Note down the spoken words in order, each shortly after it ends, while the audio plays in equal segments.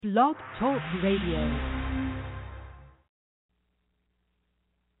Blog Talk Radio.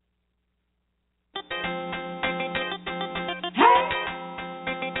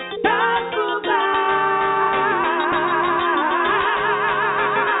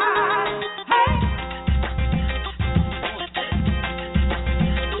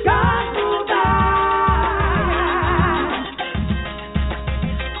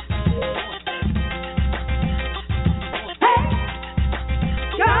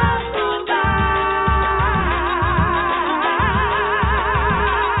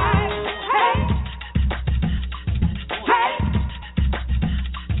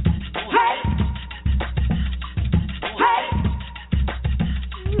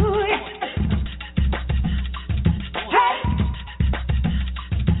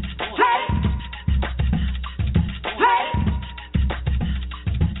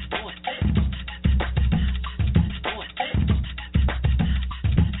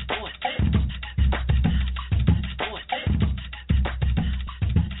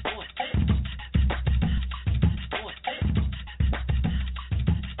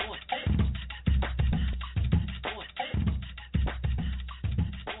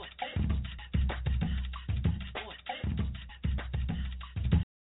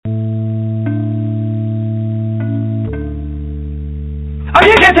 All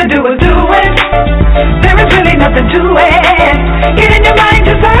you got to do is do it. There is really nothing to it. Get in your mind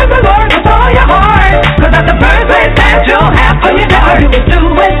to serve the Lord with all your heart. Cause that's the first place that you'll have for your daughter. Do is do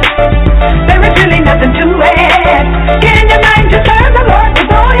it. There is really nothing to it. Get in your mind to serve the Lord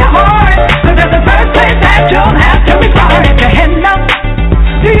with all your heart. Cause that's the first place that you'll have to respond. If your hand up,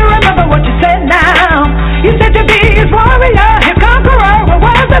 do you remember what you said now? You said to be his warrior, his conqueror. What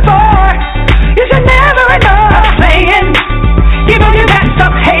was it for? You should never enough playing. Give him your back,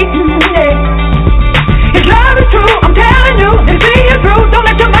 stop hating, yeah. His love is true, I'm telling you. He'll see you through, don't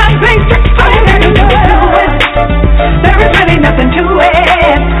let your mind play trick. All you gotta do is do it. There is really nothing to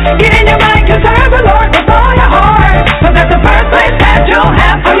it. Get in your mind to serve the Lord with all your heart. Cause that's the first place that you'll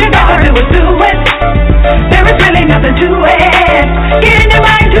have for your daughter. Do is do it. There is really nothing to it. Get in your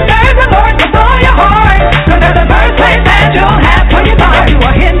mind to serve the Lord with all your heart. Cause that's the first place that you'll have for your daughter. You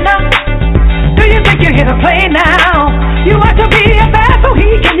are here now. Do you think you're here to play now? You ought to be a vessel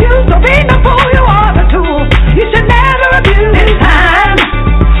he can use. So be no fool, you are the tool. You should never abuse his time.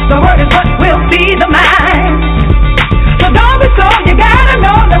 The word is what will feed the mind. So don't be slow, you gotta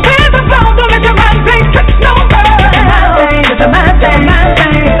know that with the flow, don't let your mind play tricks no more. It's a mind thing, it's a mind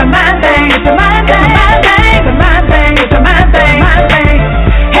thing, it's a mind thing, it's a mind thing, it's a mind thing, it's a mind thing.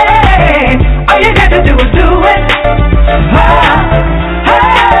 Hey, all you got to do is do it.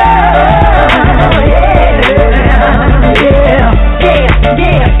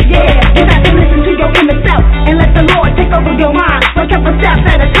 You got to listen to your inner self and let the Lord take over your mind. One couple steps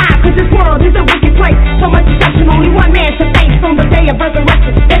at a time, cause this world is a wicked place. So much deception, only one man to face on the day of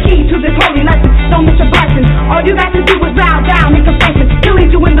resurrection. The key to this holy lesson, don't miss your blessings. All you got to do is bow down in confession. He'll lead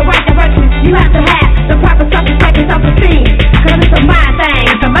you in the right direction. You have to have the proper self-respect and self-esteem. Cause it's a mind thing,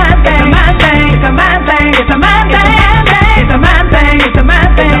 it's a mind thing, it's a mind thing, it's a mind thing, it's a mind thing, it's a mind thing, it's a mind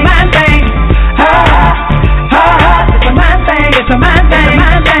thing, it's a mind thing. It's a mind thing, it's a mind thing,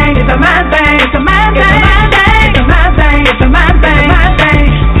 it's a mind thing, it's a mind thing, it's a mind thing, it's a mind thing, mind thing.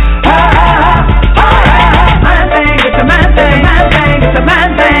 Mind thing, it's a mind thing, mind thing, it's a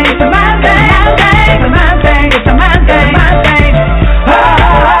mind thing, it's a mind thing, it's a mind thing, it's a mind thing, mind thing.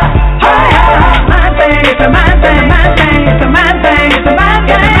 Mind thing, it's a mind thing, mind thing, it's a mind thing, it's a mind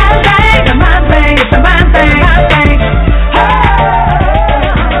thing, it's a mind thing, it's a mind thing, mind thing.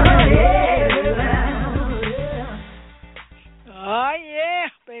 Oh, yeah,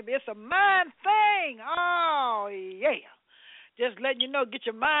 baby, it's a mind thing. Oh, yeah. Just letting you know, get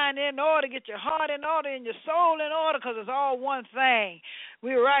your mind in order, get your heart in order, and your soul in order, because it's all one thing.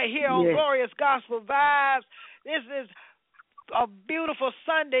 We're right here on Glorious Gospel Vibes. This is a beautiful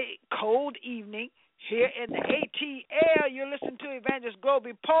Sunday, cold evening here in the ATL. You're listening to Evangelist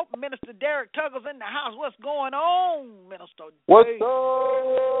Groby Pope, Minister Derek Tuggles in the house. What's going on, Minister? What's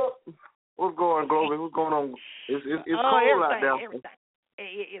up? What's going, Groby? What's going on? It's cold out there. Everything.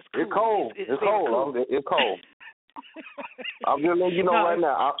 It's cool. It's cold. It's cold. It's cold. I'm just letting you know right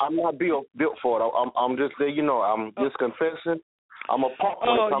now. I'm not built for it. I'm just letting you know. I'm just confessing. I'm a punk when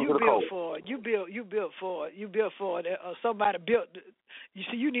it comes to the cold. You built for it. Somebody built. You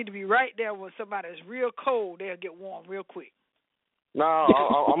see, you need to be right there when somebody is real cold. They'll get warm real quick. No,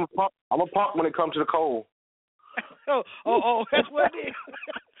 I'm a punk. I'm a punk when it comes to the cold. Oh, that's what it is.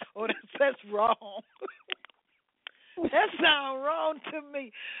 Oh, that's wrong. That sounds wrong to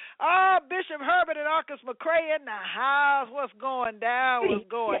me. Oh, Bishop Herbert and Arcus McCray in the house. What's going down? What's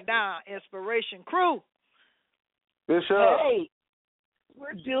going down? Inspiration Crew. Bishop. Hey,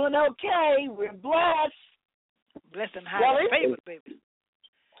 we're doing okay. We're blessed. Blessed and highly favored, baby.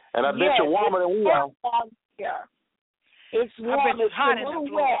 And I bet you're warmer than we are. It's warm. It's hot a in little the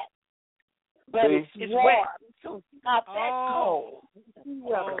floor. wet, but it's warm, so it's not that cold.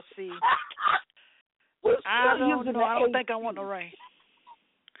 Oh, see. I don't think I want no rain.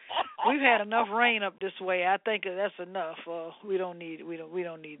 We've had enough rain up this way. I think that's enough. We don't need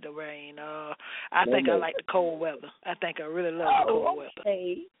the rain. I think I like the cold weather. I think I really love the cold weather.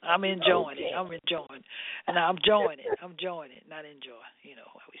 I'm enjoying it. I'm enjoying it, not enjoy. You know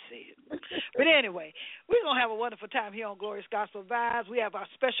how we say it. But anyway, we're gonna have a wonderful time here on Glorious Gospel Vibes. We have our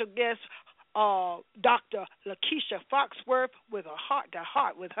special guest, Dr. Lakisha Foxworth, with a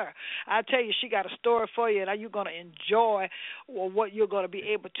heart-to-heart with her. I tell you, she got a story for you, and you're going to enjoy what you're going to be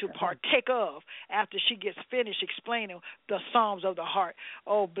able to partake of after she gets finished explaining the Psalms of the heart.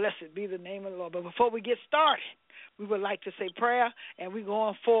 Oh, blessed be the name of the Lord. But before we get started, we would like to say prayer, and we're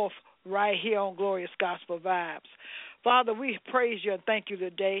going forth right here on Glorious Gospel Vibes. Father, we praise you and thank you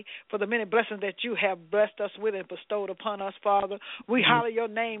today for the many blessings that you have blessed us with and bestowed upon us, Father. We holler your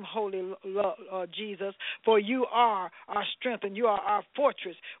name, Holy Jesus, for you are our strength and you are our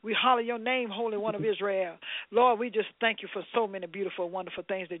fortress. We holler your name, Holy One of Israel. Lord, we just thank you for so many beautiful, wonderful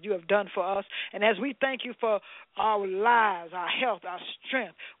things that you have done for us. And as we thank you for our lives, our health, our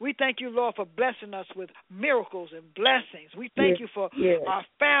strength, we thank you, Lord, for blessing us with miracles and blessings. We thank you for our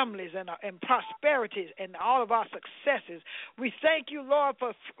families and prosperities and all of our success. We thank you, Lord,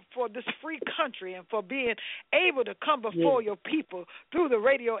 for this free country and for being able to come before your people through the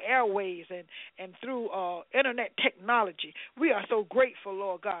radio airways and through internet technology. We are so grateful,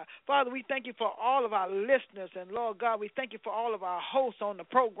 Lord God. Father, we thank you for all of our listeners, and Lord God, we thank you for all of our hosts on the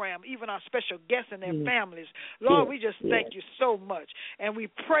program, even our special guests and their families. Lord, we just thank you so much, and we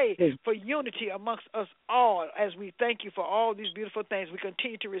pray for unity amongst us all as we thank you for all these beautiful things. We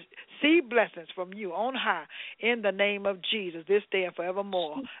continue to receive blessings from you on high in the name of Jesus, this day and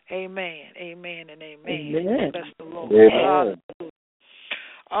forevermore. Amen. Amen and amen. Bless the Lord. Amen.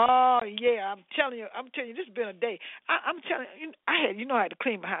 Oh yeah, I'm telling you, this has been a day. I'm telling you, I had to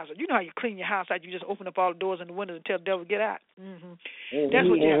clean my house. You know how you clean your house out? You just open up all the doors and the windows and tell the devil to get out. That's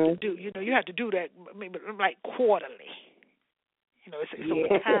what you have to do. You know, you have to do that maybe like quarterly. You know, it's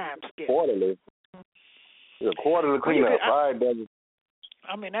a time scale. Quarterly. Yeah, quarterly cleanup. All right, baby.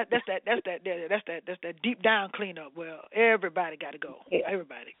 I mean that's that deep down cleanup. Well, everybody got to go.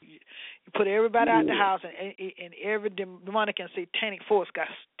 Everybody, you put everybody out the house, and every demonic and satanic force got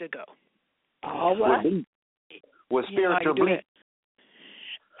to go. All right. With spiritual bleach.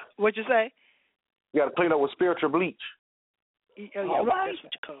 What you say? You got to clean up with spiritual bleach. That's what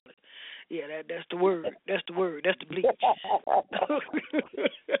you call it. Yeah, that's the word. That's the word. That's the bleach.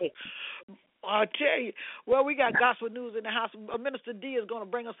 I'll tell you. Well, we got gospel news in the house. Minister D is going to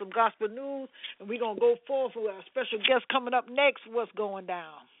bring us some gospel news, and we're going to go forth with our special guest coming up next. What's going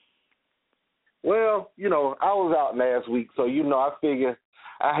down? Well, I was out last week, so, I figured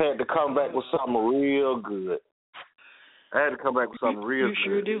I had to come back with something real good. You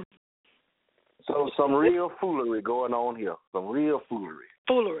sure do. So some real foolery going on here. Some real foolery.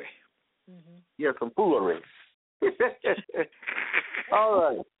 Foolery. Mm-hmm. Yeah, some foolery. All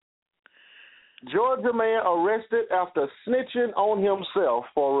right. Georgia man arrested after snitching on himself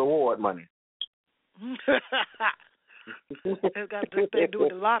for reward money. It's got this thing to do with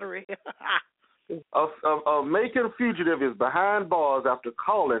the lottery. A Macon fugitive is behind bars after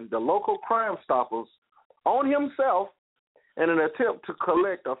calling the local Crime Stoppers on himself in an attempt to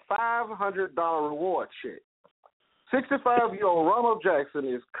collect a $500 reward check. 65-year-old Ronald Jackson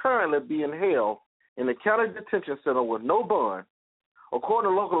is currently being held in the county detention center with no bond.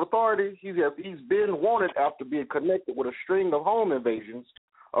 According to local authorities, he's been wanted after being connected with a string of home invasions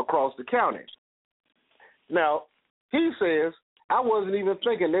across the county. Now, he says, I wasn't even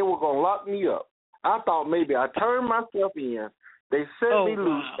thinking they were going to lock me up. I thought maybe I turned myself in, they set me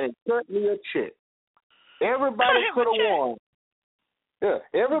loose and cut me a check. Everybody could have won. Yeah,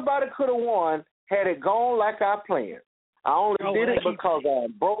 everybody could have won had it gone like I planned. I only did it because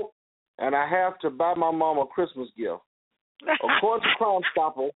I'm broke and I have to buy my mom a Christmas gift. According to Crime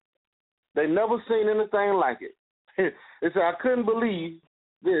Stopper, they never seen anything like it. They said, I couldn't believe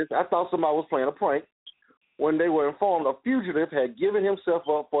this. I thought somebody was playing a prank when they were informed a fugitive had given himself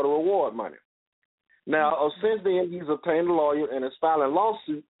up for the reward money. Now, since then, he's obtained a lawyer and is filing a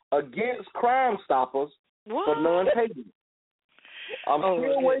lawsuit against Crime Stoppers for non-payment. I'm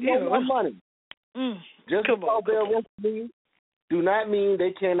still waiting on my money. Just because they arrest me do not mean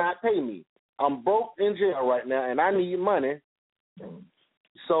they cannot pay me. I'm broke in jail right now, and I need money.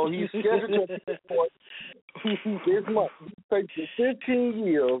 So he's scheduled to report this month. He faces 15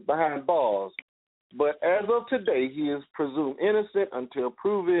 years behind bars. But as of today, he is presumed innocent until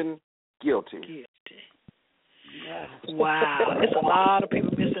proven guilty. Wow. There's a lot of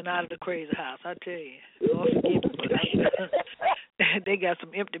people missing out of the crazy house, I tell you. Lord forgive me, but they got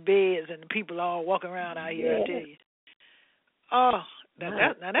some empty beds and the people all walking around out here, I tell you. Oh,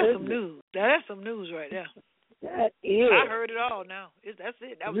 now that's some news. That's some news right there. That is. I heard it all now. That's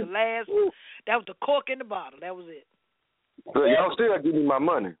it. That was the last. That was the cork in the bottle. That was it. But y'all still give me my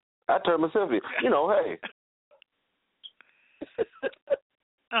money. I turned myself in. You know, hey.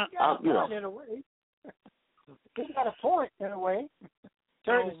 In a way. He's got a point in a way.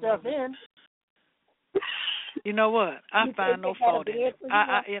 Turn yourself in. You know what? I find no fault in him.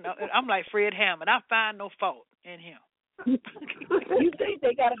 I'm like Fred Hammond. I find no fault in him. You think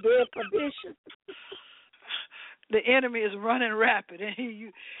they got a bad condition? The enemy is running rapid, and he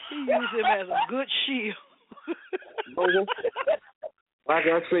used him as a good shield. Like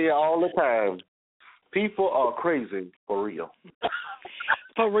I say all the time, people are crazy for real.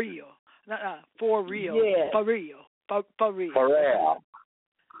 For real. For real. Yeah. For real. For real. For real.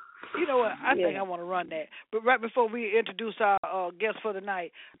 You know what? I think I want to run that. But right before we introduce our guest for the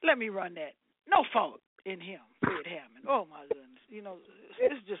night, let me run that. No fault in him, Fred Hammond. Oh, my goodness. You know,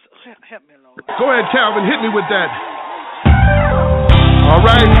 it's just, help me, Lord. Go ahead, Calvin. Hit me with that. All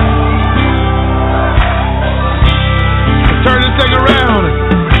right. Turn this thing around.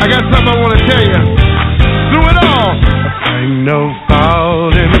 I got something I want to tell you. Through it all. Ain't no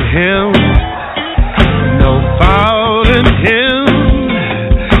fault in him. No fault in him.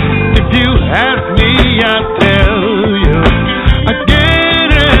 If you ask me, I'll tell you again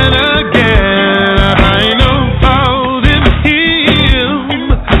and again. Ain't no fault in him.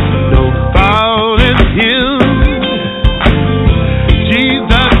 No fault in him.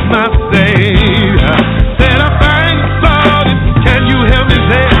 Jesus, my Savior, said I find fault. Can you help me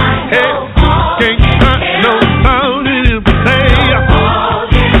say, hey, can't find no fault in him. Say,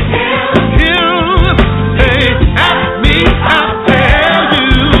 him, say, ask me, I'll tell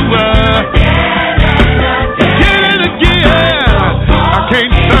you. Again and again, I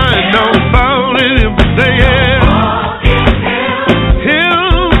can't find no fault in him. Say,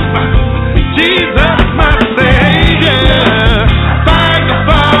 him, Jesus, my Savior, find the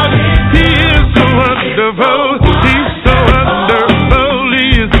fault in him.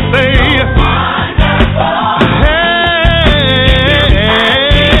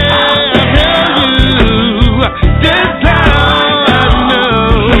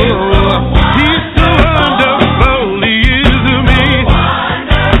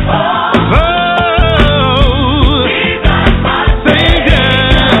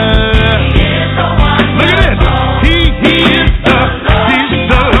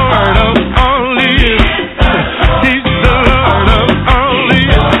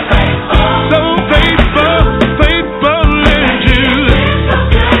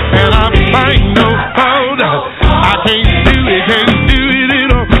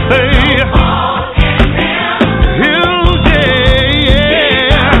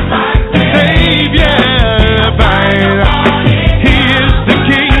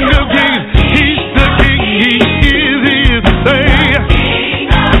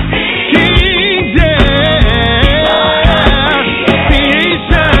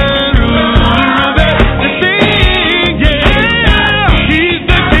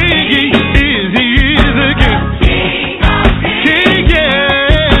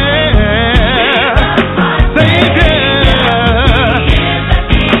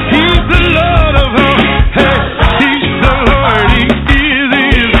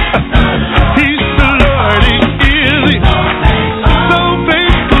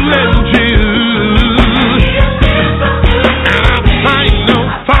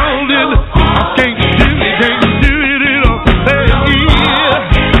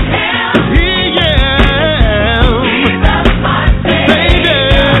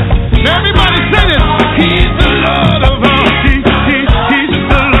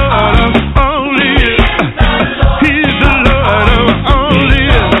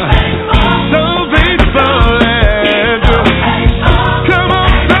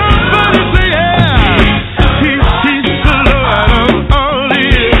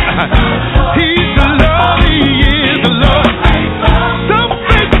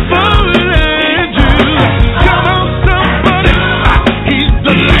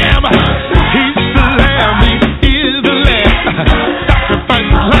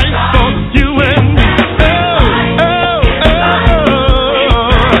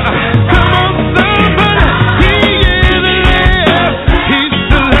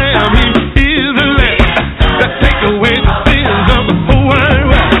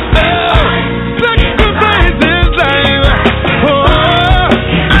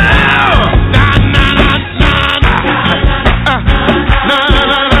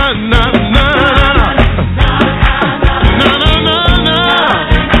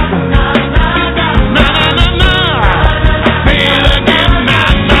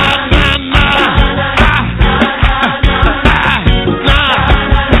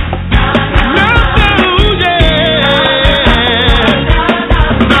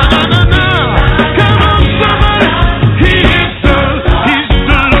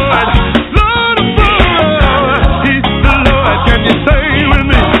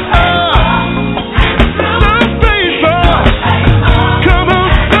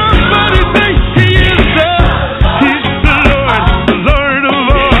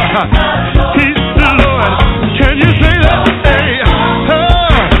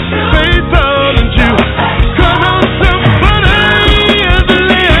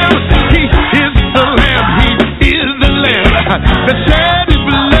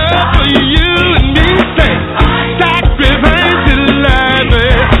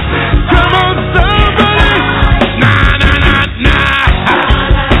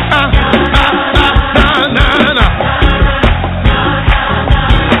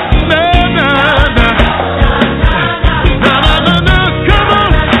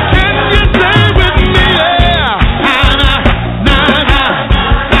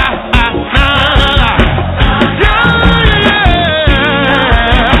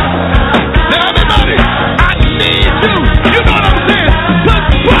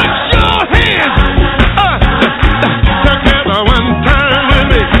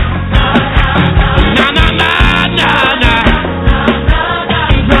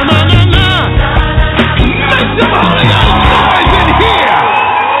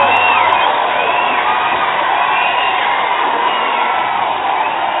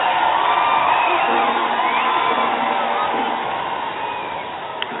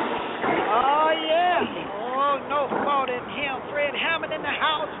 Hammond in the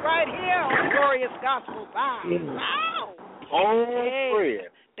house right here on Glorious Gospel Vibes. Wow. Oh, Fred.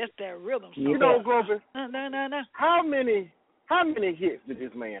 That's that rhythm. You know, Grover, No. how many hits did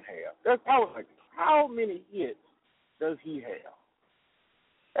this man have? I was like, how many hits does he have?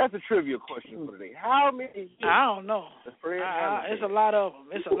 That's a trivia question for today. How many hits? I don't know. It's a lot of them.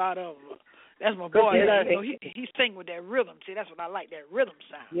 That's my boy. He sing with that rhythm. See, that's what I like, that rhythm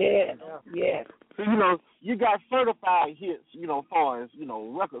sound. Yeah. So, you got certified hits, as far as,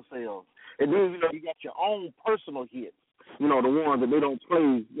 record sales. And then, you got your own personal hits, the ones that they don't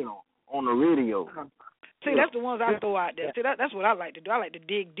play, on the radio. See, that's the ones I throw out there. See, that's what I like to do. I like to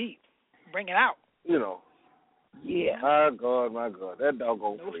dig deep, bring it out. Yeah. My God. That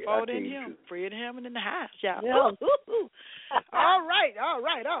doggone no Fred. fault in him. Fred Hammond in the house, y'all. Yeah. All right.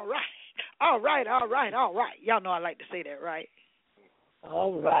 Y'all know I like to say that, right?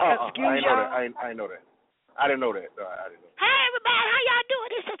 All right. Excuse y'all. I know that. I didn't know that. I didn't know. Hey, everybody. How y'all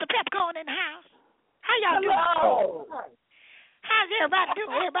doing? This is the Pepcorn in the house. How y'all doing? Hello. How's everybody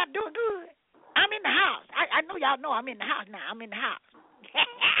doing? Everybody doing good? I'm in the house. I know y'all know I'm in the house now. I'm in the house.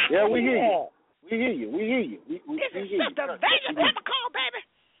 Yeah, we hear you. We hear you. This is Sister Vegas Pepcorn, baby.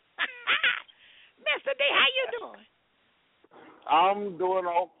 Mr. D, how you doing? I'm doing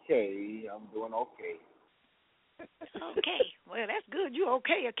okay. Okay. Well, that's good. You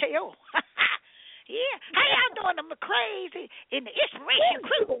okay or KO? Yeah. How y'all doing, the McCraes in the Inspiration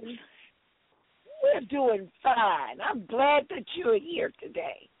Cruise? We're doing fine. I'm glad that you're here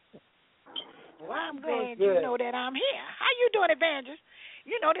today. Well, I'm glad you know that I'm here. How you doing, Evangelist?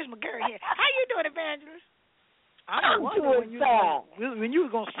 You know this my girl here. How you doing, Evangelist? I'm doing fine. When you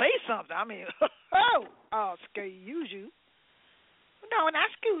was going to say something, I mean, excuse you. No, not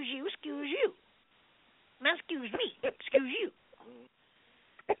excuse you. Not excuse me. Excuse you.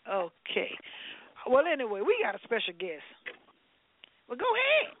 Okay. Well, anyway, we got a special guest. Well, go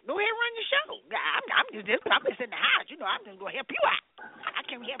ahead. Go ahead and run your show. I'm just in the house. I'm just going to help you out. I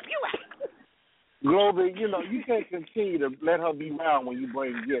can help you out. Glover, you can't continue to let her be around when you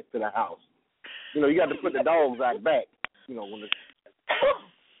bring guests to the house. You got to put the dogs out back. When it's...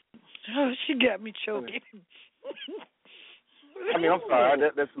 Oh, she got me choking. I'm sorry.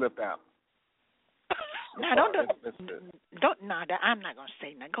 That slipped out. No, I'm not going to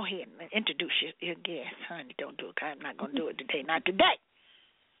say nothing. Go ahead and introduce your guest, honey. Don't do it. I'm not going to do it today. Not today.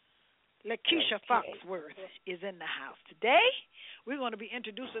 Lakisha Foxworth is in the house today. We're going to be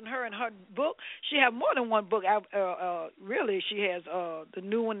introducing her and her book. She has more than one book out. Really, she has the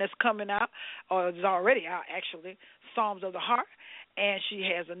new one that's coming out, or it's already out, actually, Psalms of the Heart. And she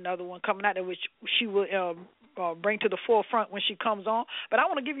has another one coming out that which she will bring to the forefront when she comes on. But I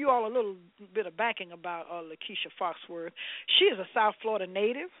want to give you all a little bit of backing about Lakisha Foxworth. She is a South Florida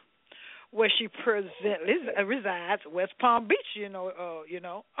native, where she resides, West Palm Beach. Yeah,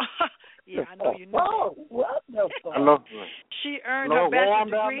 I know you know. Oh, wonderful! She earned her bachelor's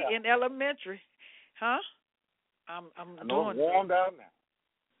degree in elementary. Huh? I'm doing. Warm down now.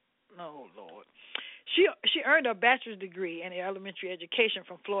 No, Lord. She earned her bachelor's degree in elementary education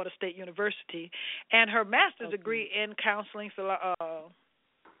from Florida State University, and her master's degree in counseling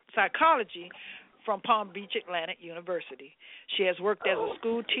psychology from Palm Beach Atlantic University. She has worked as a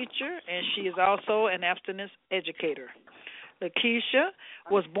school teacher, and she is also an abstinence educator. Lakisha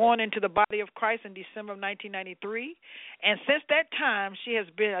was born into the body of Christ in December of 1993, and since that time, she has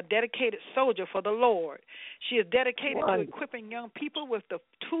been a dedicated soldier for the Lord. She is dedicated to equipping young people with the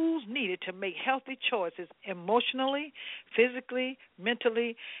tools needed to make healthy choices emotionally, physically,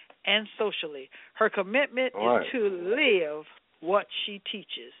 mentally, and socially. Her commitment is to live what she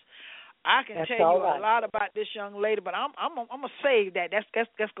teaches. I can tell you a lot about this young lady, but I'm gonna save that. That's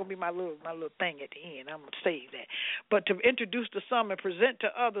gonna be my little thing at the end. I'm gonna save that. But to introduce to some and present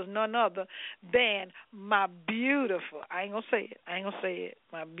to others, none other than my beautiful. I ain't gonna say it.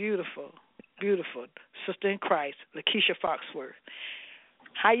 My beautiful sister in Christ, Lakisha Foxworth.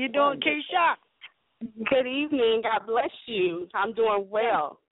 How you doing, Keisha? Good evening. God bless you. I'm doing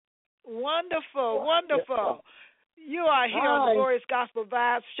well. Wonderful. You are here on the Glorious Gospel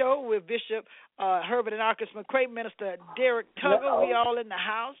Vibes show with Bishop Herbert and Arcus McCray, Minister Derek Tugger. We all in the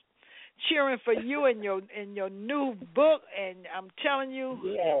house cheering for you and your new book. And I'm telling you,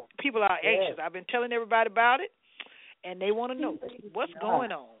 people are anxious. I've been telling everybody about it, and they want to know what's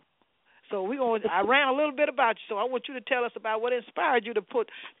going on. So I ran a little bit about you, so I want you to tell us about what inspired you to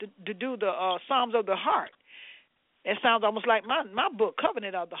do the Psalms of the Heart. It sounds almost like my book,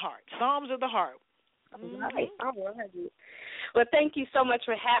 Covenant of the Heart, Psalms of the Heart. All right. Well, thank you so much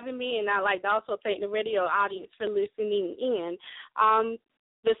for having me, and I'd like to also thank the radio audience for listening in.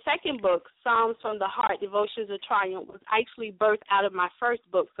 the second book, Psalms from the Heart, Devotions of Triumph, was actually birthed out of my first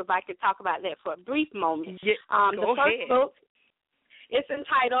book, so if I could talk about that for a brief moment. Yeah, the first book, it's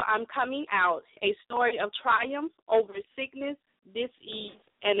entitled, I'm Coming Out, A Story of Triumph Over Sickness, Disease,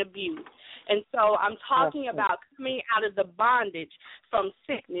 and Abuse. And so I'm talking about coming out of the bondage from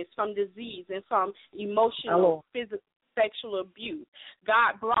sickness, from disease, and from emotional, physical, sexual abuse.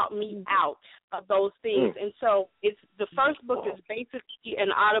 God brought me out of those things. And so it's the first book is basically an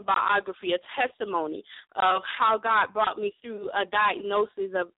autobiography, a testimony of how God brought me through a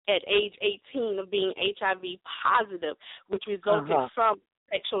diagnosis of at age 18 of being HIV positive, which resulted from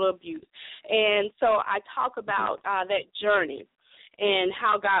sexual abuse. And so I talk about that journey and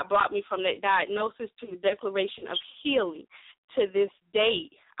how God brought me from that diagnosis to the declaration of healing. To this day,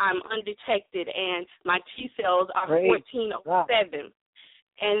 I'm undetected, and my T cells are 1407,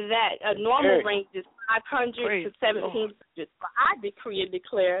 and that a normal range is 500 to 1700. So I decree and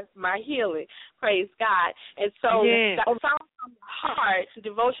declare my healing. Praise God. And so that Psalm from the Heart,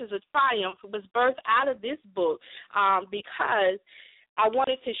 Devotions of Triumph, was birthed out of this book because I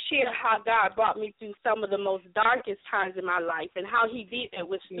wanted to share how God brought me through some of the most darkest times in my life, and how he did that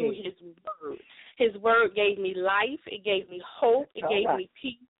was through his word. His word gave me life. It gave me hope. It gave me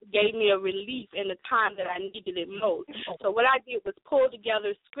peace. It gave me a relief in the time that I needed it most. So what I did was pull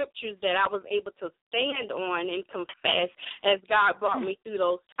together scriptures that I was able to stand on and confess as God brought me through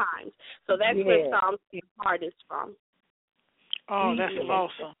those times. So that's where Psalms from the Heart is from. Oh, that's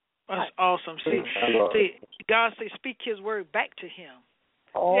awesome. That's awesome. See, God says, speak his word back to him.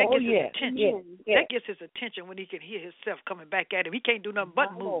 That gets his attention. That gets his attention when he can hear himself coming back at him. He can't do nothing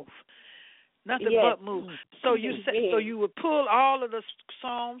but move. Nothing but move. So you so you would pull all of the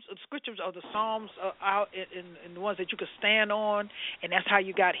Psalms, the scriptures of the Psalms out in the ones that you could stand on, and that's how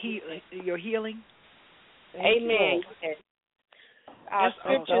you got your healing. Amen.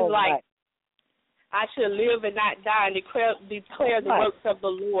 Scriptures like, I should live and not die and declare the works of the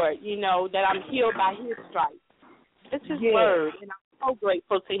Lord, you know, that I'm healed by his stripes. It's his word, and I'm so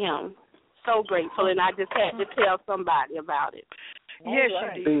grateful to him. So grateful, and I just had to tell somebody about it. Yes,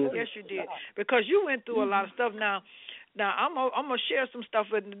 you did. Yes, you did. Because you went through a lot of stuff. Now I'm gonna share some stuff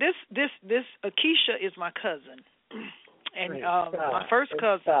with this Lakisha is my cousin, and my first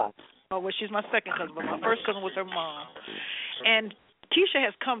cousin. Well, she's my second cousin, but my first cousin was her mom, and Keisha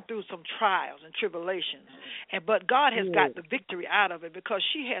has come through some trials and tribulations, but God has got the victory out of it because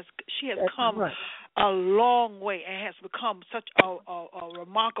she has come a long way and has become such a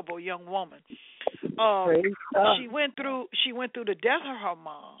remarkable young woman. She went through the death of her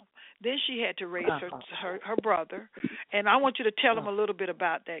mom. Then she had to raise her brother, and I want you to tell them a little bit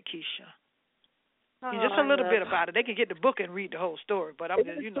about that, Keisha. Just a little bit about it. They can get the book and read the whole story, but I'm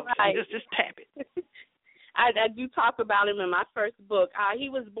just tap it. I do talk about him in my first book. He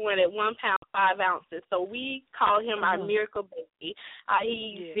was born at 1 pound 5 ounces, so we call him our miracle baby.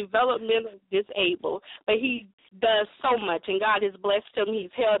 He's developmentally disabled, but he does so much, and God has blessed him. He's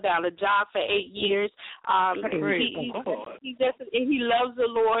held down a job for 8 years. He loves the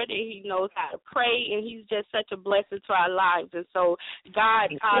Lord, and he knows how to pray, and he's just such a blessing to our lives. And so God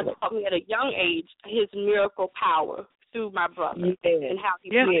taught me at a young age his miracle power through my brother and how he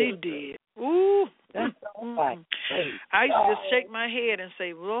he did. Ooh. That's I used to just shake my head and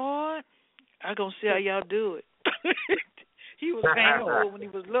say, Lord, I'm going to see how y'all do it. He was painful when he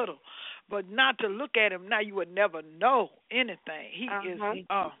was little. But not to look at him now, you would never know anything. He is,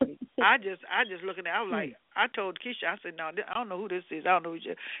 I just looking at him, I was like, I told Keisha, I said, no, I don't know who this is. I don't know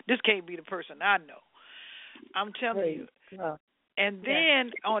who this can't be the person I know. I'm telling you. And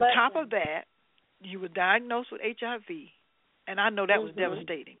then on top of that, you were diagnosed with HIV. And I know that was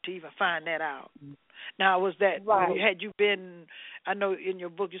devastating to even find that out. Now, was that, had you been, I know in your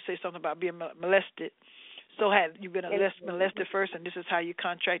book you say something about being molested. So had you been molested first, and this is how you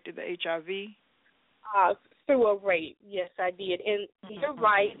contracted the HIV? Through a rape, yes, I did. And you're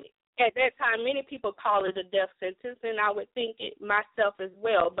right. At that time, many people call it a death sentence, and I would think it myself as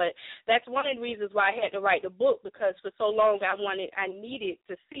well. But that's one of the reasons why I had to write the book, because for so long I needed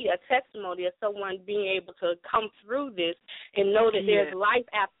to see a testimony of someone being able to come through this and know that there's life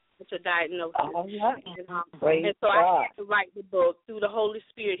after such a diagnosis. And so I had to write the book. Through the Holy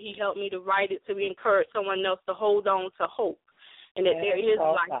Spirit, he helped me to write it to encourage someone else to hold on to hope and that there is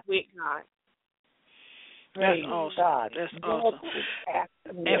life with God. That's awesome. That's awesome.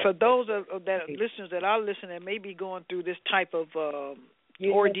 And for those that listeners that are listening that may be going through this type of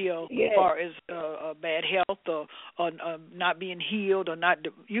ordeal as far as bad health or not being healed or not,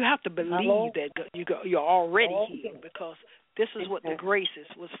 you have to believe that you're already healed, because This is what the graces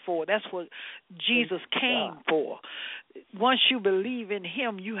was for. That's what Jesus came for. Once you believe in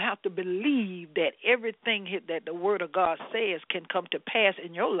him, you have to believe that everything that the word of God says can come to pass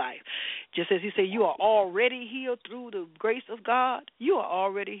in your life. Just as he said, you are already healed through the grace of God. You are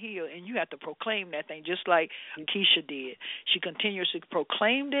already healed, and you have to proclaim that thing just like Keisha did. She continuously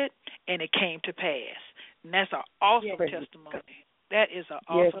proclaimed it, and it came to pass. And that's an awesome testimony. That is an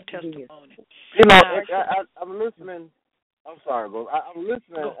awesome testimony. You know, I'm listening. I'm sorry, bro. I'm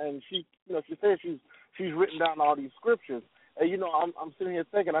listening, and she said she's written down all these scriptures, and I'm sitting here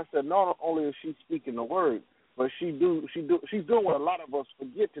thinking. I said, not only is she speaking the word, but she's doing what a lot of us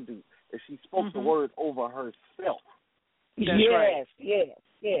forget to do. Is she spoke the word over herself. That's right.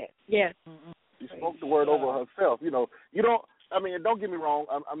 Yes. She spoke the word over herself. You don't. I mean, don't get me wrong.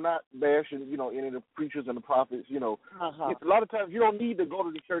 I'm not bashing, any of the preachers and the prophets. A lot of times you don't need to go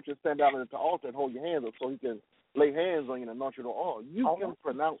to the church and stand down at the altar and hold your hands up so he can lay hands on you and anoint you with oil. You can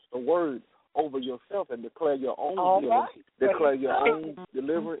pronounce the word over yourself and declare your own healing, declare your own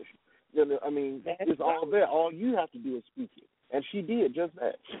deliverance. I mean, it's all there. All you have to do is speak it. And she did just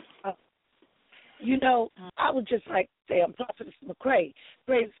that. I would just like to say, I'm Prophetess McCrae.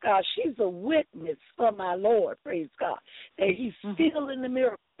 Praise God. She's a witness for my Lord, praise God, that he's still in the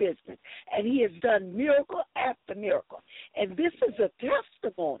miracle business, and he has done miracle after miracle. And this is a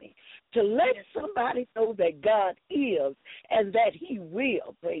testimony to let somebody know that God is and that he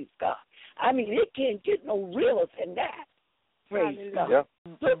will, praise God. I mean, it can't get no realer than that, praise God. Yeah.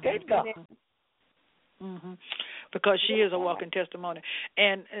 Look at God. Because she is a walking testimony.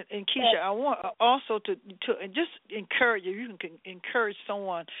 And Keisha, I want also to just encourage you. You can encourage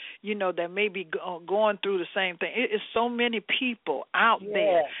someone, that may be going through the same thing. It is so many people out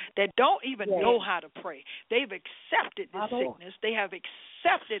there that don't even know how to pray. They've accepted this sickness. They have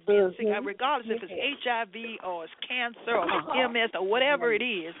accepted being sick, regardless if it's HIV or it's cancer or it's MS or whatever it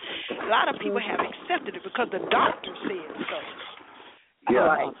is. A lot of people have accepted it because the doctor said so.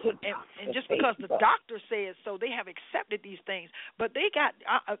 Yeah. And just because the doctor says so, they have accepted these things. But they got,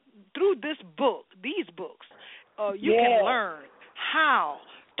 through these books, you can learn how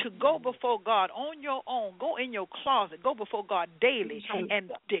to go before God on your own, go in your closet, go before God daily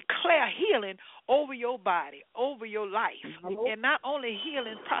and declare healing over your body, over your life. And not only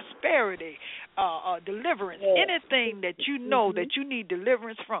healing, prosperity, deliverance, anything that you know that you need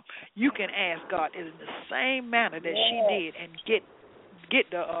deliverance from, you can ask God in the same manner that she did and get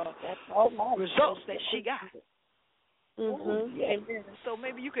the results that she got. So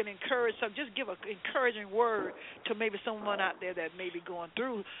maybe you can encourage some. Just give an encouraging word to maybe someone out there that may be going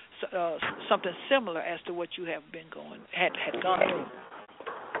through something similar as to what you have been had gone through.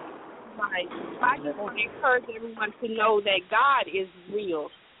 Right. I just want to encourage everyone to know that God is real.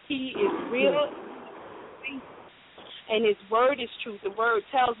 He is real, and his word is truth. The word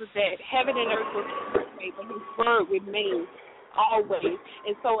tells us that heaven and earth will pass away, but his word remains always.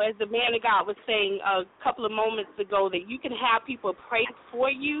 And so as the man of God was saying a couple of moments ago, that you can have people pray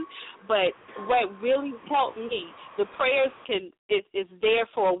for you, but what really helped me, the prayers is there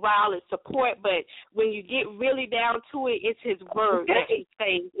for a while, it's support, but when you get really down to it, it's his word that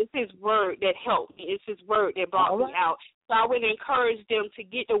saves. It's his word that helped me. It's his word that brought me out. So I would encourage them to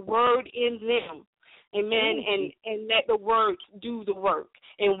get the word in them. Amen. And let the word do the work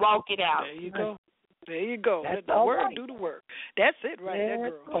and walk it out. There you go. There you go. Let the word do the work. That's it right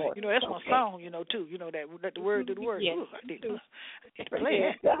there, girl. That's my song, too. That let the word do the work. Ooh, I need to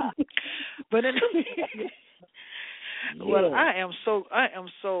play that. But well, I am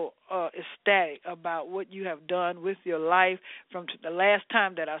so ecstatic about what you have done with your life from the last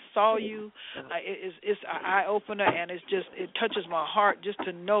time that I saw you. It's an eye opener, and it touches my heart just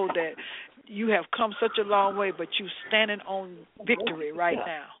to know that you have come such a long way, but you're standing on victory right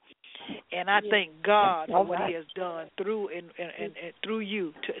now. And I thank God for what he has done through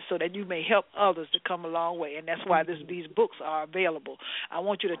you so that you may help others to come a long way. And that's why these books are available. I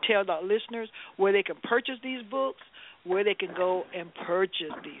want you to tell the listeners where they can purchase these books, where they can go and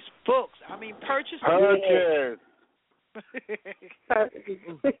purchase these books. I mean, purchase.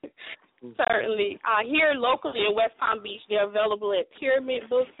 Certainly. Here locally in West Palm Beach, they're available at Pyramid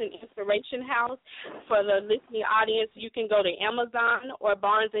Books and Inspiration House. For the listening audience, you can go to Amazon or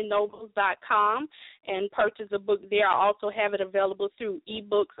BarnesandNobles.com and purchase a book there. I also have it available through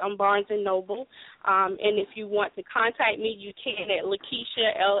eBooks on Barnes & Noble. And if you want to contact me, you can at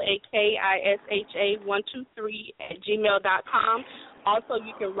Lakisha, LAKISHA 123 at gmail.com. Also,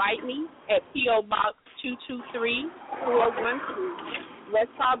 you can write me at P.O. Box 223-413. West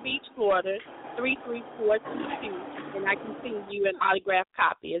Palm Beach, Florida, 33422, and I can send you an autographed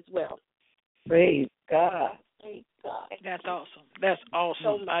copy as well. Praise God. Thank God. That's awesome. That's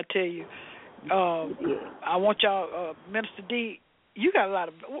awesome. I tell you. I want y'all, Minister D. You got a lot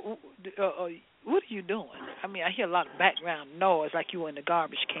of. What are you doing? I mean, I hear a lot of background noise, like you were in the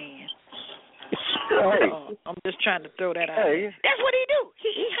garbage can. Hey. I'm just trying to throw that out. Hey. That's what he do.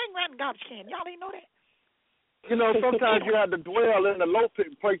 He hang around the garbage can. Y'all didn't know that? You know, sometimes you have to dwell in the low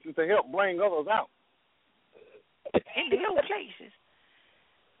places to help bring others out. In the low places.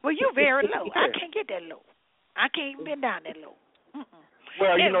 Well, you very low. I can't get that low. I can't even bend down that low. Mm-mm.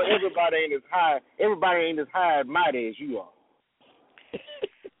 Well, you know, everybody ain't as high and mighty as you are.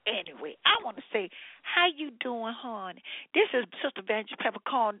 Anyway, I want to say, how you doing, honey? This is Sister Evangelist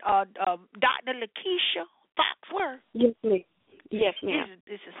Peppercorn, Dr. Lakisha Foxworth. Yes, ma'am. Yes, ma'am.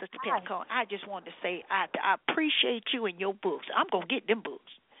 This is Sister Peppercorn. I just wanted to say I appreciate you and your books. I'm going to get them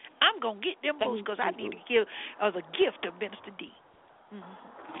books. I'm going to get them books because I need to give as a gift to Minister D.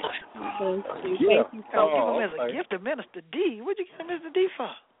 Thank you. Yeah. Thank you so much. As a gift to Minister D. What'd you get Minister D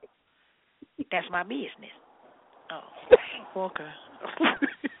for? That's my business. Oh, okay.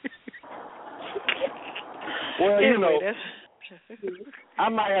 Well, anyway, you know, I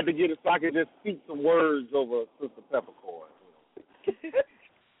might have to get it so I can just speak some words over Sister Peppercorn.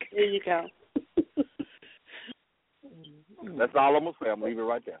 There you go. That's all I'm gonna say. I'm gonna leave it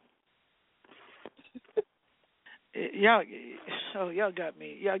right there. Y'all got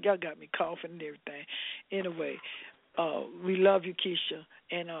me coughing and everything. Anyway, we love you, Keisha,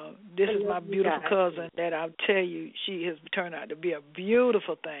 and this is my beautiful cousin that I'll tell you, she has turned out to be a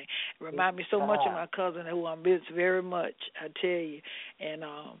beautiful thing. It reminds me so much of my cousin who I miss very much, I tell you, and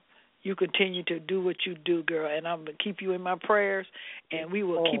you continue to do what you do, girl, and I'm going to keep you in my prayers, and we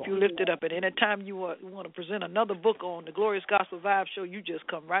will keep you lifted up. And any time you want to present another book on the Glorious Gospel Vibe Show, you just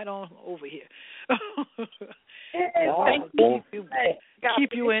come right on over here.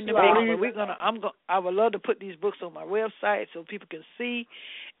 Keep you in the book. I would love to put these books on my website so people can see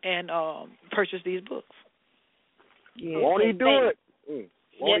and purchase these books. Yeah. Won't he do it?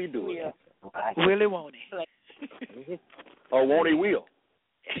 Won't he do it? Will he, won't he? Or won't he will?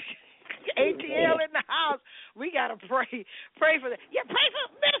 ATL in the house. We got to pray. Pray for that. Yeah, pray for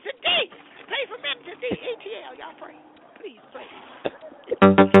Minister D. Pray for Minister D. ATL. Y'all pray. Please pray.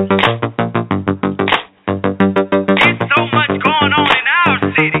 There's so much going on in our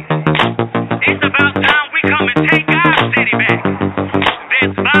city. It's about time we come and take our city back.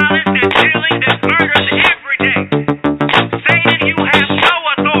 There's violence, there's killing, there's murders every day. Satan, you have no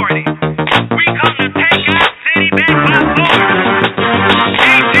authority. We come to take our city back by force.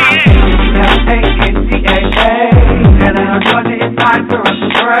 Georgia, it's time for us to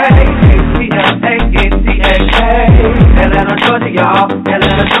pray. Atlanta, Georgia, y'all.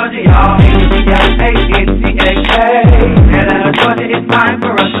 Atlanta, Georgia, y'all. Atlanta, Georgia, it's time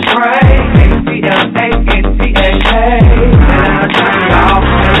for us to pray. Atlanta, Georgia, y'all.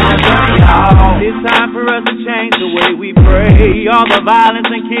 It's time for us to change the way we pray. All the violence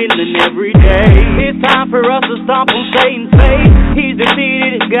and killing every day. It's time for us to stomp on Satan's face. He's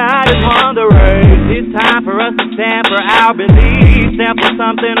defeated, God is on the race. It's time for us to stand for our beliefs. Stand for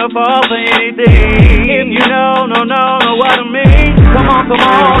something or fall for anything. If you know what I mean, come on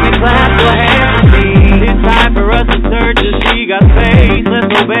and clap your hands with me. It's time for us to search to see God's face.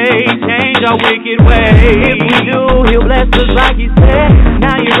 Let's obey, change our wicked ways. If we do, He'll bless us like He said.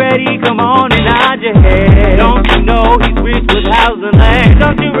 Now you ready? Come on and nod your head. Don't you know He's rich with house and land?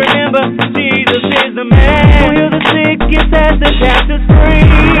 Don't you remember Jesus is the man who heals the sick, gets set the captives free?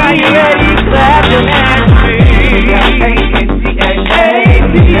 Now you ready? Clap your hands with me.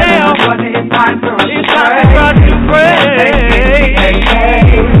 It's time for us to pray.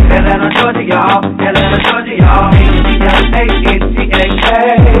 Atlanta, Georgia, y'all. Atlanta, Georgia, y'all.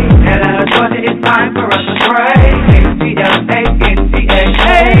 Atlanta, Georgia, it's time for us to pray. It's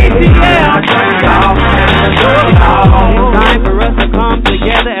time for us to come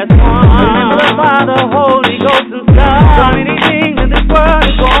together as one. Remember by the Holy Ghost and stuff. So many things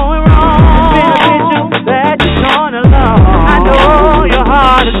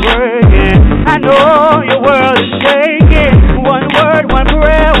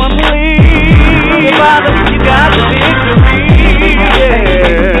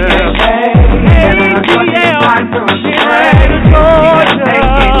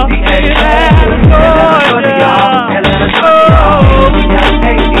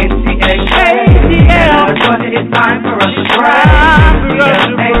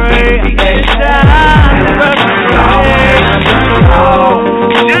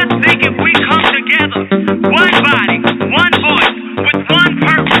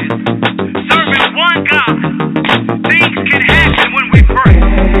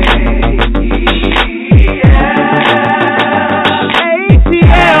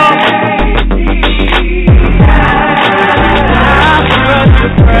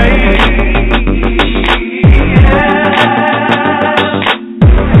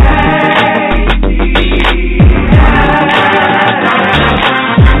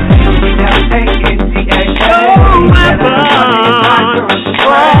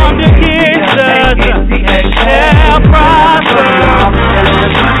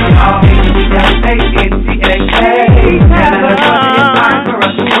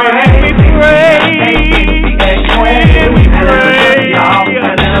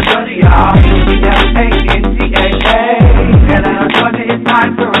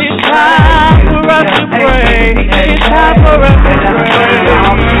time for us to pray.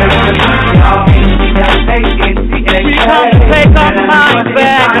 We come to take our minds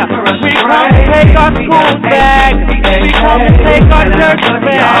back. We come to take our schools back. We come to take our churches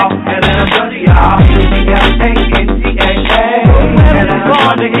back. No weapon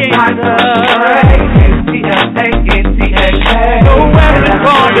formed against us. No weapon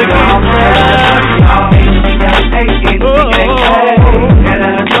formed against us.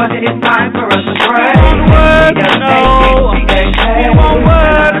 It's time for us to pray. We won't work, no. We won't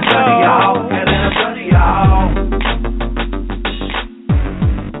work, no.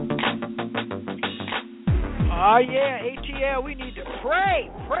 Oh yeah, ATL, we need to pray.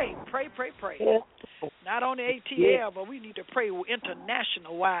 Not only ATL, but we need to pray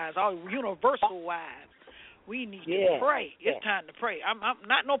international wise, all universal wise. We need to pray. It's time to pray. I'm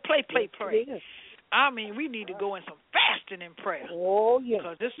not no play. I mean, we need to go in some fasting and prayer. Oh, yeah.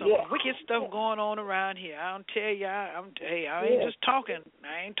 Because there's some wicked stuff going on around here. I don't tell y'all. I ain't just talking.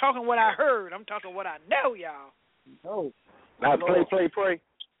 I ain't talking what I heard. I'm talking what I know, y'all. No. Not play. Can't play.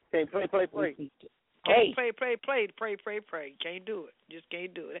 Can't pray. Can't do it. Just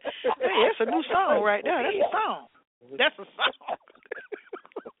can't do it. Hey, that's a new song right there. That's a song.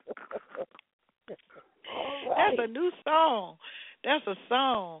 That's a new song. That's a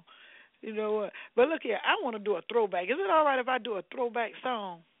song. You know what? But look here, I want to do a throwback. Is it all right if I do a throwback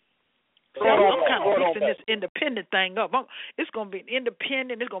song? I'm kind of mixing this independent thing up. It's going to be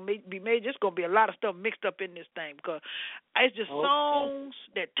independent. It's going to be major. It's going to be a lot of stuff mixed up in this thing because it's just songs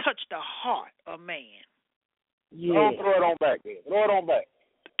that touch the heart of man. Yeah. Don't throw it on back, then. Throw it on back.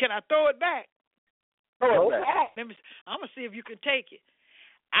 Can I throw it back? Throw it back. I'm going to see if you can take it.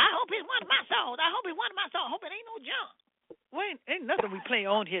 I hope it's one of my songs. I hope it ain't no jump. Well, ain't nothing we play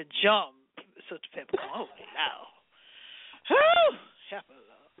on here jump, Sister Pepper. Holy Lord. Whew. Help her,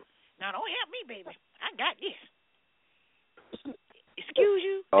 Lord. Now, don't help me, baby. I got this. Excuse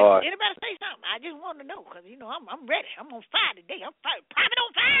you. Anybody say something? I just want to know because, you know, I'm ready. I'm on fire today. I'm fire. Private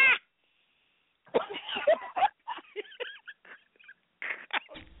on fire.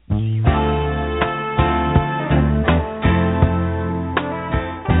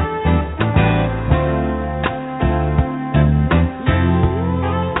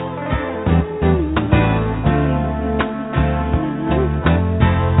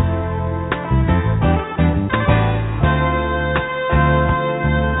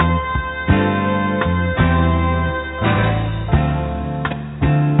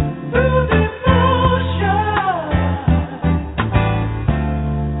 Through the motion.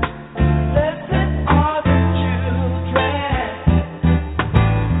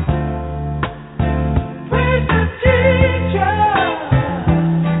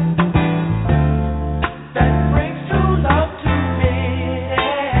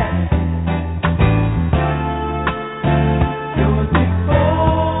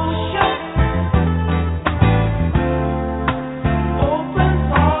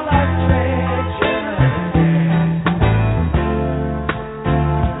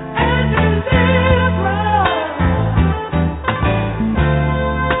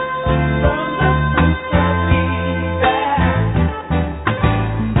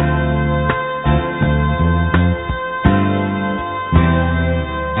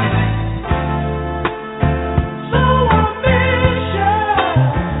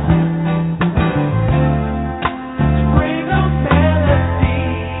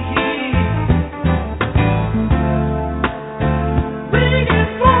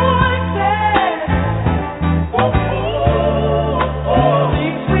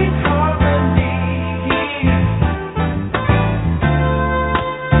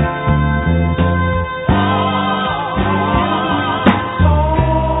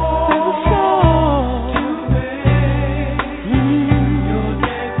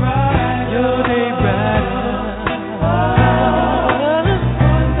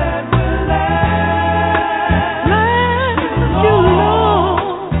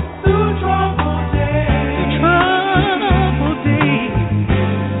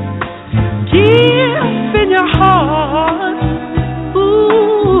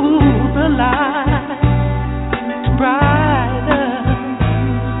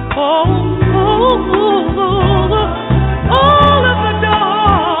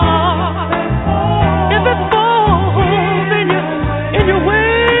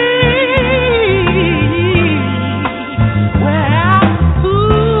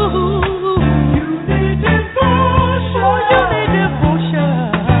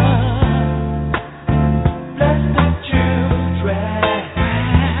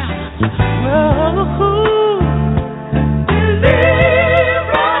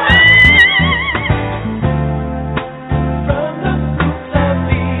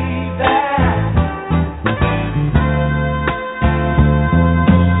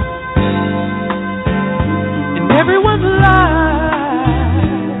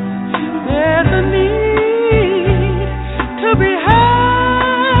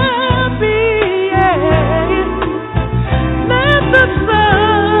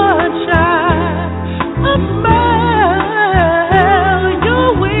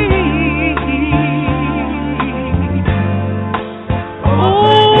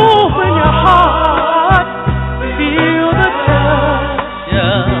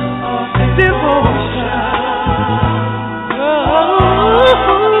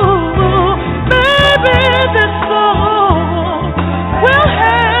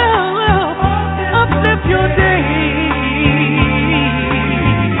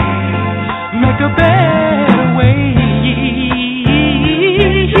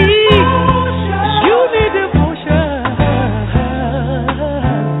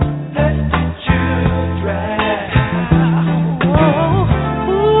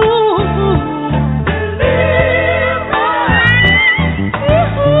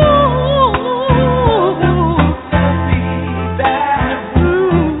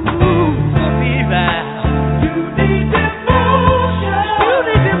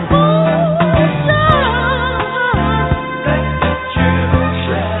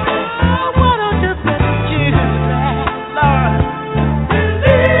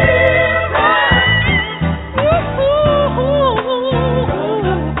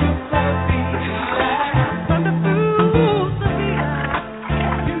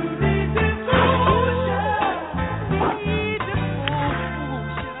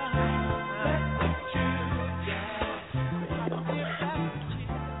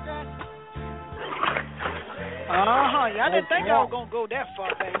 y'all gonna go that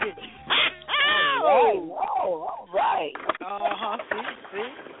far back, did you? All right. See?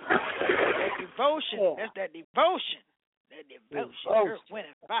 That devotion. Yeah. That's that devotion. That devotion. Earth, wind,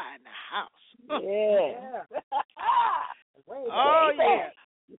 and fire in the house. Yeah.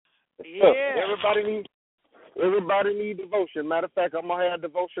 Yeah. Everybody need devotion. Matter of fact, I'm gonna have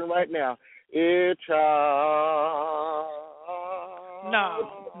devotion right now.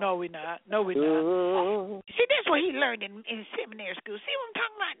 No, we're not. See, that's what he learned in seminary school. See what I'm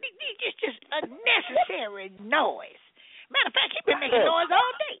talking about? It's just unnecessary noise. Matter of fact, he been making noise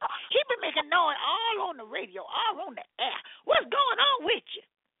all day. He been making noise all on the radio, all on the air. What's going on with you?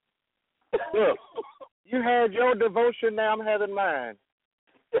 Look, you had your devotion, now I'm having mine.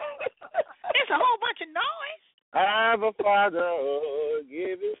 It's a whole bunch of noise. I have a Father,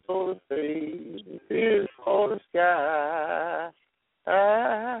 give it for the face, it for the sky. I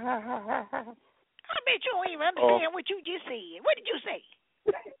bet you don't even understand what you just said. What did you say?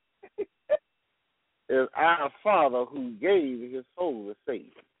 Is our Father who gave his soul to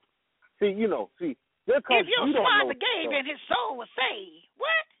save. See, just because if your Father gave and his soul was saved,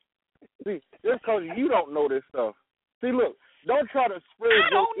 what? See, just because you don't know this stuff. See, look, don't try to spread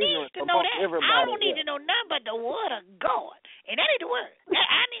your ignorance amongst everybody. I don't need to know nothing but the word of God. And that ain't the word.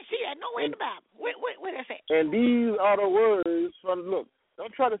 I didn't see that nowhere in the Bible. Where that's at? And these are the words look,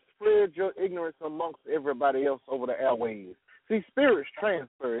 don't try to spread your ignorance amongst everybody else over the airwaves. See, spirits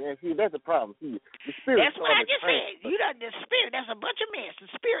transfer, and see, that's the problem. See, the spirit. That's what I just said. The spirit, that's a bunch of mess. The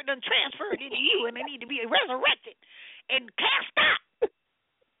spirit done transferred into you, and they need to be resurrected and cast out.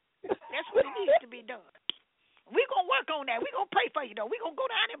 That's what it needs to be done. We're going to work on that. We're going to pray for you, though. We're going to go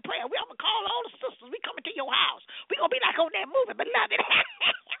down in prayer. We're going to call all the sisters. We're coming to your house. We're going to be like on that movie, Beloved.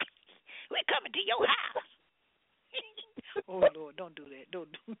 We're coming to your house. Oh, Lord, don't do that. Don't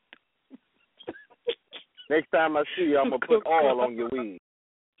do that. Next time I see you, I'm going to put oil on your wig.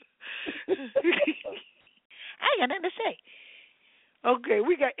 I ain't got nothing to say. Okay,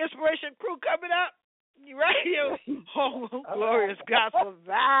 we got Inspiration Crew coming up. You right here? Oh, glorious gospel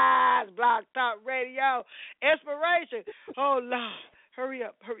vibes, Blog Talk Radio. Inspiration. Oh, Lord. Hurry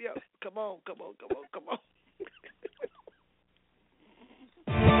up. Come on.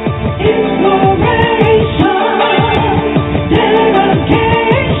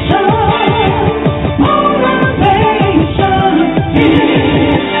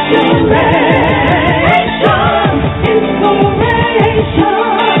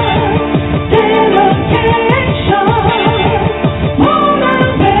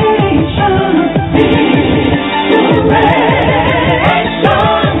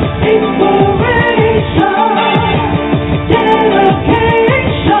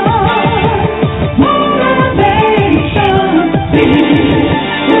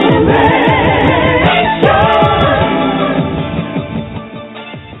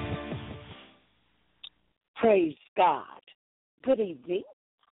 Praise God. Good evening.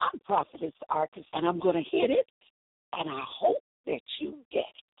 I'm Prophetess Arcus, and I'm going to hit it, and I hope that you get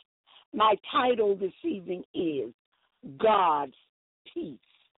it. My title this evening is God's Peace.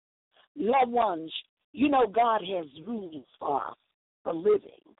 Loved ones, God has rules for us for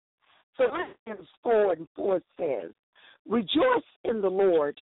living. Philippians 4:4 says, rejoice in the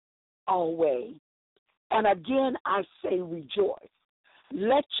Lord always. And again I say rejoice.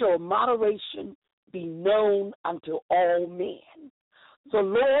 Let your moderation be known unto all men. The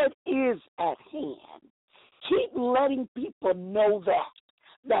Lord is at hand. Keep letting people know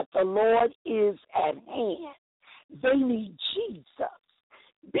that the Lord is at hand. They need Jesus.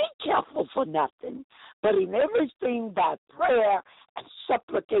 Be careful for nothing, but in everything by prayer and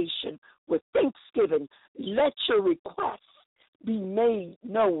supplication with thanksgiving, let your requests be made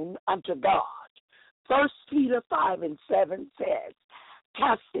known unto God. 1 Peter 5:7 says,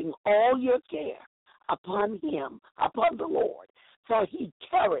 casting all your care upon him, upon the Lord, for he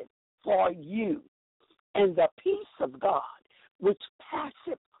careth for you. And the peace of God, which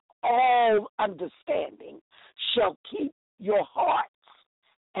passeth all understanding, shall keep your hearts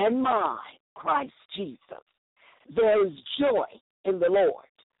and mind, Christ Jesus. There is joy in the Lord.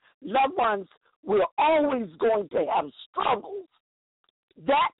 Loved ones, we're always going to have struggles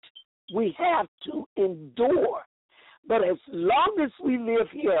that we have to endure. But as long as we live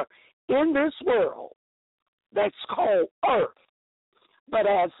here in this world that's called earth, but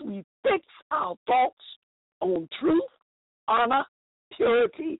as we fix our thoughts on truth, honor,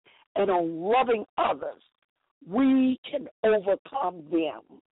 purity, and on loving others, we can overcome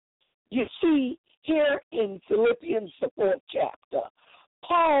them. You see, here in Philippians, the 4th chapter,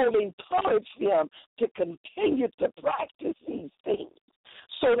 Paul encouraged them to continue to practice these things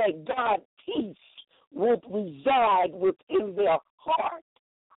so that God's peace would reside within their heart.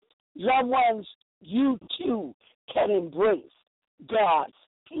 Loved ones, you too can embrace God's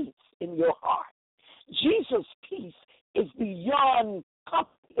peace in your heart. Jesus' peace is beyond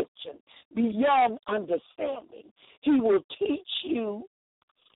comprehension, beyond understanding. He will teach you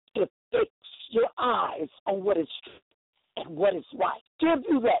to fix your eyes on what is true and what is right. Give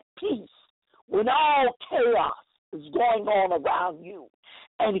you that peace when all chaos is going on around you.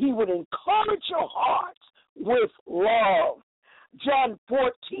 And he would encourage your hearts with love. John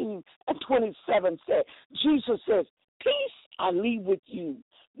 14:27 said, Jesus says, peace I leave with you.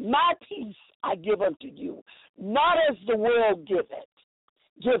 My peace I give unto you. Not as the world giveth,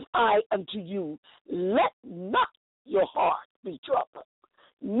 give I unto you. Let not your heart be troubled,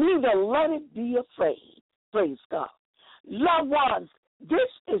 neither let it be afraid. Praise God. Loved ones, this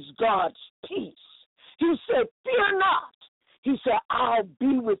is God's peace. He said, fear not. He said, I'll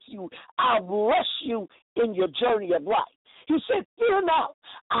be with you. I'll bless you in your journey of life. He said, fear not.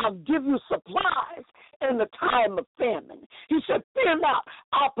 I'll give you supplies in the time of famine. He said, fear not.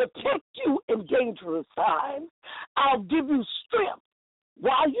 I'll protect you in dangerous times. I'll give you strength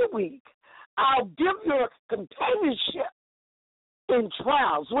while you're weak. I'll give you companionship in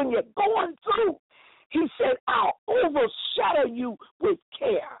trials when you're going through. He said, I'll overshadow you with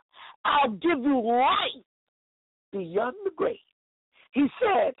care. I'll give you life beyond the grave. He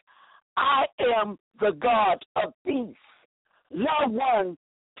said, I am the God of peace. Loved one,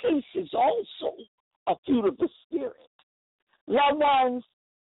 peace is also a fruit of the Spirit. Loved ones,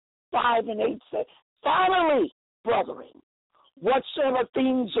 5 and 8 say, finally, brethren, whatsoever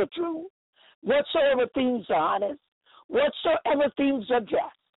things are true, whatsoever things are honest, whatsoever things are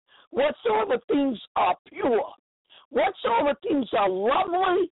just, whatsoever things are pure, whatsoever things are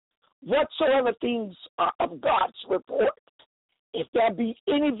lovely, whatsoever things are of God's report, if there be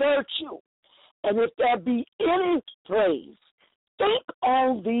any virtue, and if there be any praise, think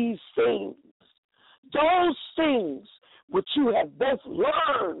on these things. Those things which you have both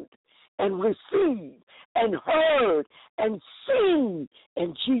learned and received and heard and seen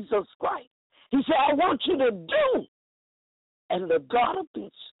in Jesus Christ. He said, I want you to do, and the God of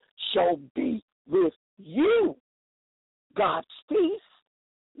peace shall be with you. God's peace.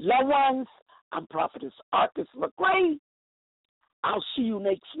 Loved ones, I'm Prophetess Arcus McRae. I'll see you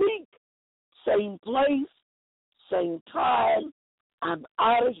next week. Same place, same time. I'm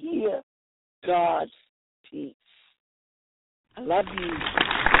out of here. God's peace. I love you.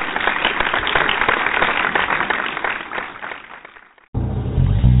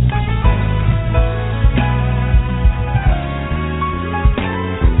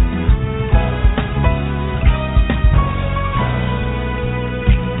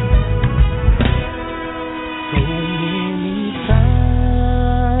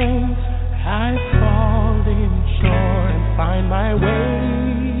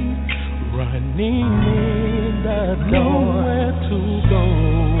 Nowhere to go,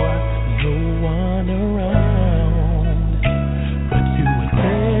 no one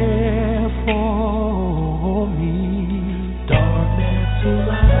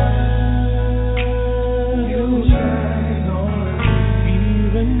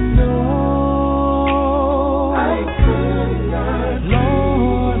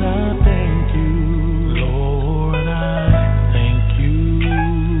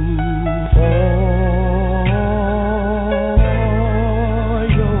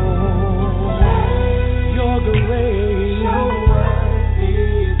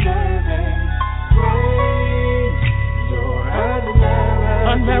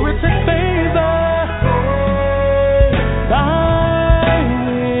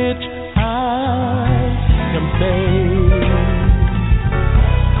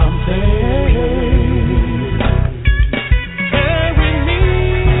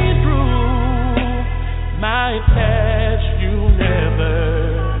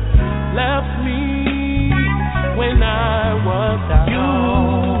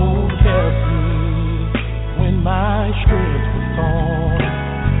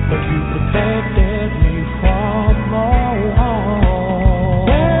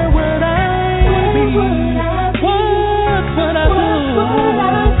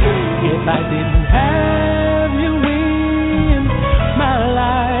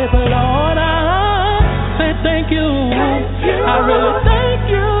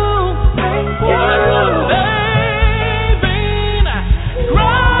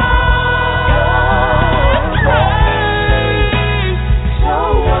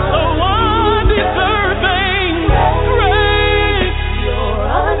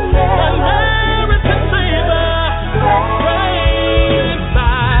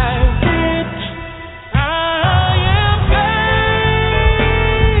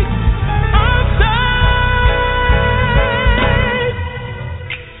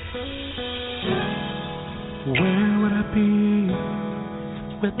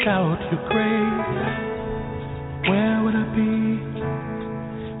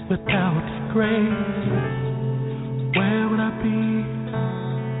Without grace, where would I be?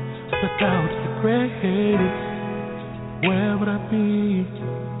 Without the grace, where would I be?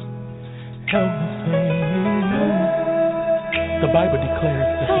 Help me sing. The Bible declares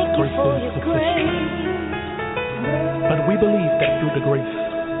that His grace is sufficient. But we believe that through the grace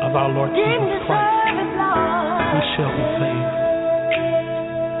of our Lord Jesus Christ, we shall be saved.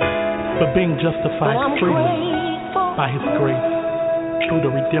 But being justified freely by His grace through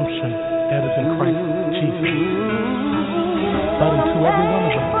the redemption that is in Christ Jesus. But unto every one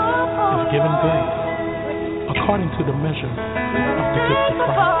of us is given grace according to the measure of the gift of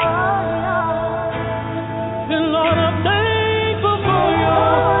Christ. And Lord, I'm thankful for you.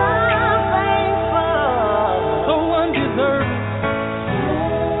 So undeserved.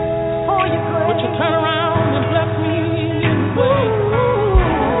 But you turn around and bless me anyway.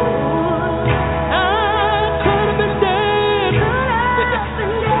 I could have been dead,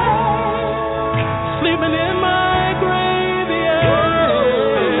 sleeping in my grave, yeah.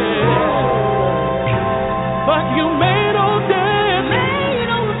 But you made old death.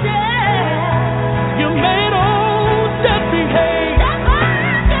 You made old death behave.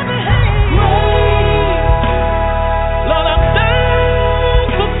 Lord, I'm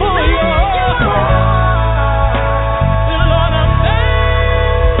thankful for you. Lord, I'm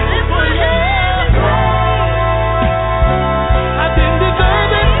thankful for you. I didn't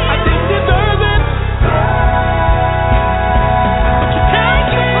deserve it. I didn't deserve it. But you kept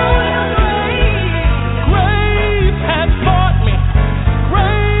me. Grace has taught me.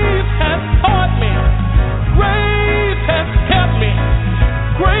 Grace has taught me. Grace has kept me.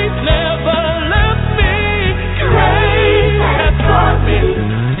 Grace never left me. Grace has taught me.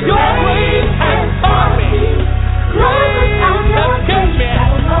 Your grace has taught me. Grace has kept me.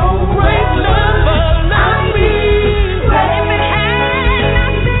 Grace never left me.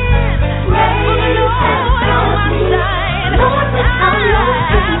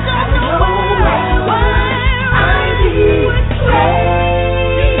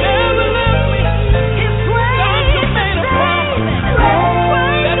 Never left me. God, you made a promise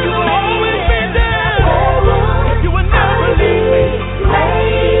that you will always be there. You will never leave me.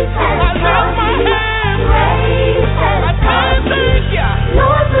 I lift my hands. I can't thank you. I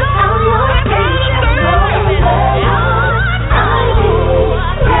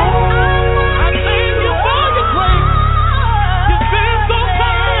thank you for your grace. You've been so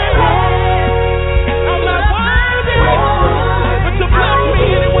kind. I'm not worthy, but you bless me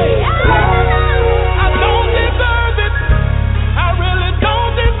anyway. I don't deserve it. I really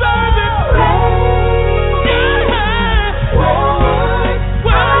don't deserve it. Yeah.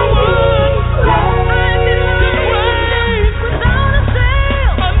 Where would your grace,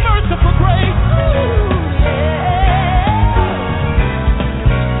 unmerciful grace?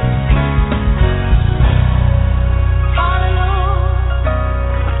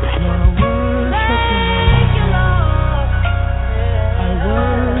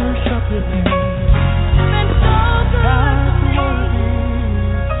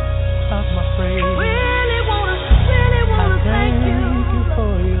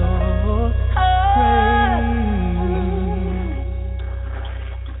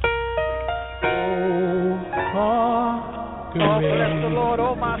 Oh, bless the Lord,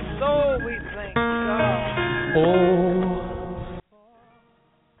 oh my soul, we thank God.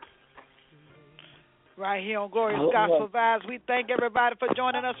 Right here on Glorious Gospel Vibes, we thank everybody for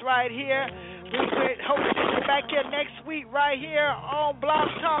joining us right here. We hope to see you back here next week right here on Blog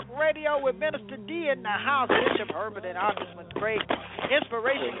Talk Radio with Minister D in the house, Bishop Herbert and Ombudsman Craig,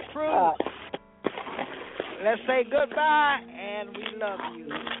 Inspiration Crew. Let's say goodbye, and we love you.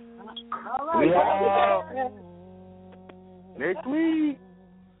 Next week.